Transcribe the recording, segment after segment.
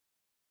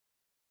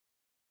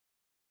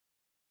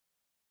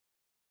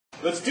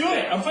Let's do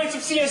it. I'm playing some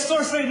CS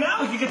Source right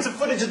now. We can get some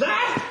footage of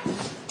that.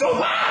 Go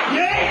on,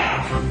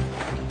 yeah!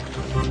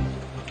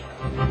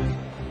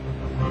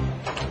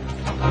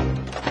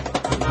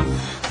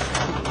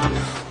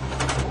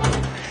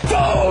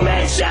 Boom,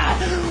 headshot!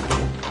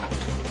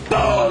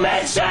 Boom,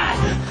 headshot!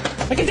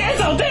 I can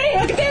dance all day!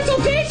 I can dance all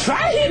day!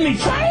 Try to hit me!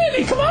 Try to hit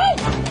me! Come on!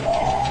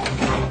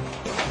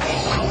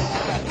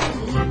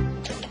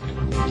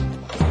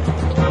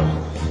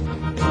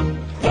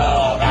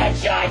 Boom,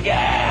 headshot!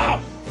 Yeah!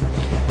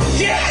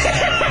 Yeah!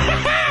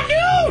 Dude!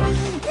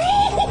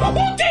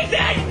 Take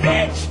that,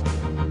 bitch!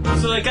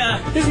 So, like,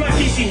 this is my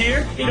PC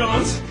here. It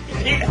owns.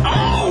 It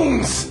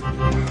owns!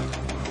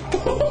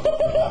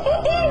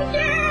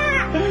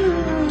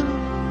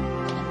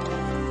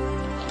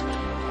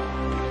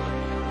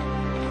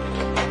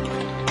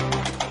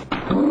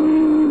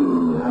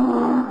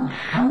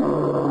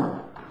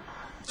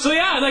 So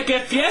yeah, I like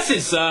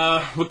FPSs.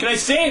 What can I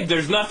say?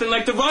 There's nothing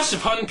like the rush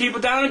of hunting people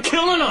down and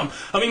killing them.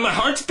 I mean, my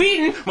heart's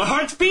beating, my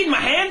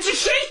hands are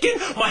shaking,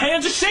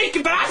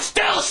 but I'm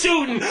still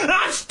shooting, and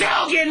I'm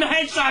still getting the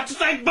headshots. It's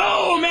like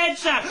boom,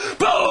 headshot,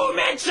 boom,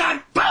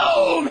 headshot,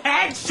 boom,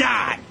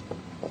 headshot.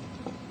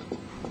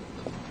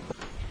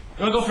 You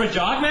wanna go for a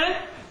jog, man?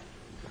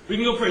 We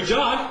can go for a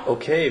jog.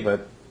 Okay,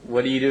 but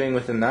what are you doing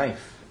with a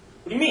knife?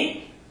 What do you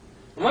mean?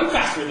 I run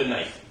faster with a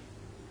knife.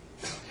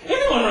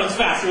 Everyone runs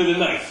faster with a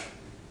knife.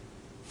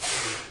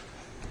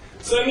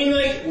 So I mean,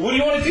 like, what do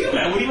you want to do,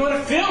 man? What do you want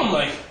to film?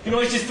 Like, you know,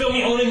 it's just film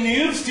me owning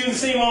noobs, doing the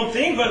same old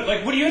thing, but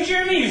like, what do you and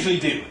Jeremy usually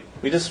do?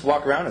 We just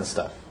walk around and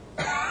stuff.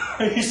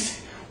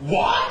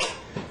 Walk?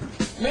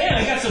 Man,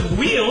 I got some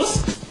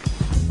wheels.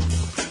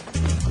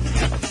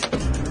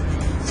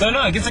 So no,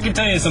 I guess I can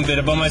tell you some bit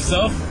about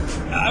myself.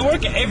 I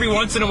work every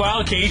once in a while,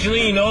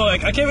 occasionally, you know,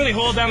 like, I can't really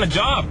hold down a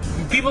job.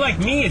 People like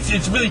me,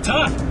 it's really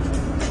tough.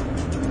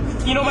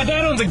 You know, my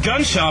dad owns a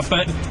gun shop,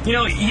 but, you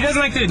know, he doesn't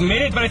like to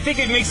admit it, but I think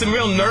it makes him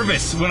real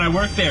nervous when I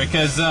work there,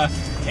 because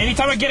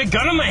anytime I get a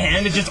gun in my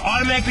hand, it just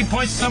automatically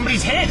points to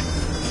somebody's head.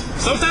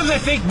 Sometimes I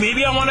think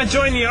maybe I want to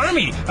join the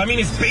army. I mean,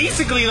 it's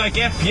basically like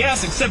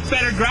FPS, except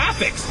better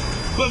graphics.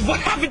 But what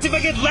happens if I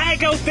get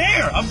lag out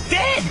there? I'm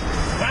dead!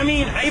 I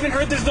mean, I even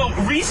heard there's no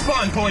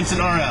respawn points in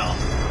RL.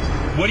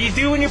 What do you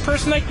do when you're a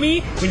person like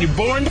me? When you're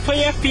born to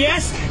play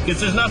FPS?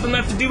 Because there's nothing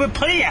left to do but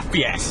play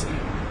FPS.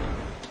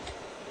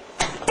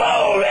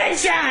 Boom!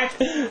 Headshot!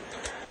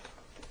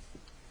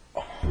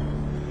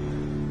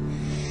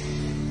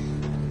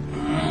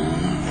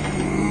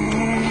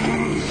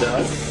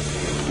 Doug?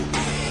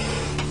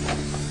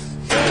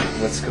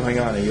 What's going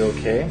on? Are you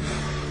okay?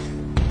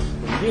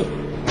 What do you do?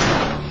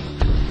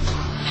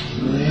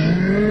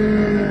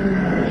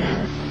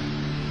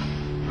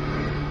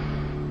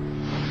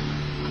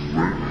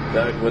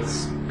 Doug,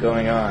 what's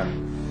going on?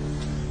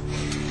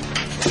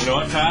 You know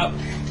what, Kyle?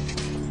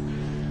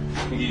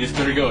 I think you just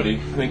better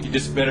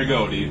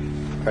go, dude.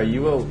 Are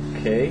you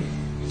okay?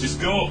 Just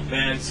go,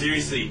 man.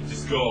 Seriously,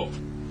 just go.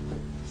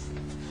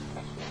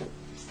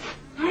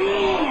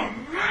 Oh,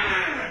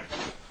 man!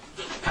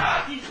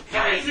 God, these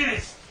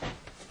guys!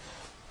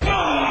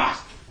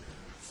 Ah!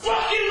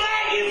 Fucking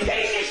lag, you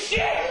piece of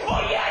shit!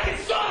 Oh yeah, I can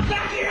saw the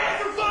back of your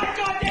head for 5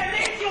 goddamn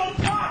minutes, you old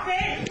cock,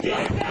 man! You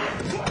like that?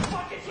 What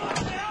fucking shot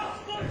now?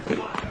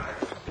 Motherfucker!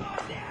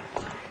 Goddamn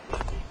lag!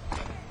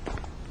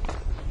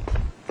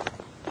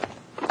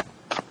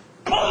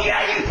 Oh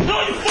yeah, you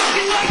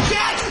fucking like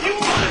that! You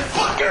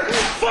motherfucker!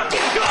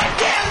 Fucking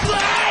goddamn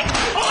lag!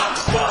 Oh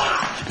fuck!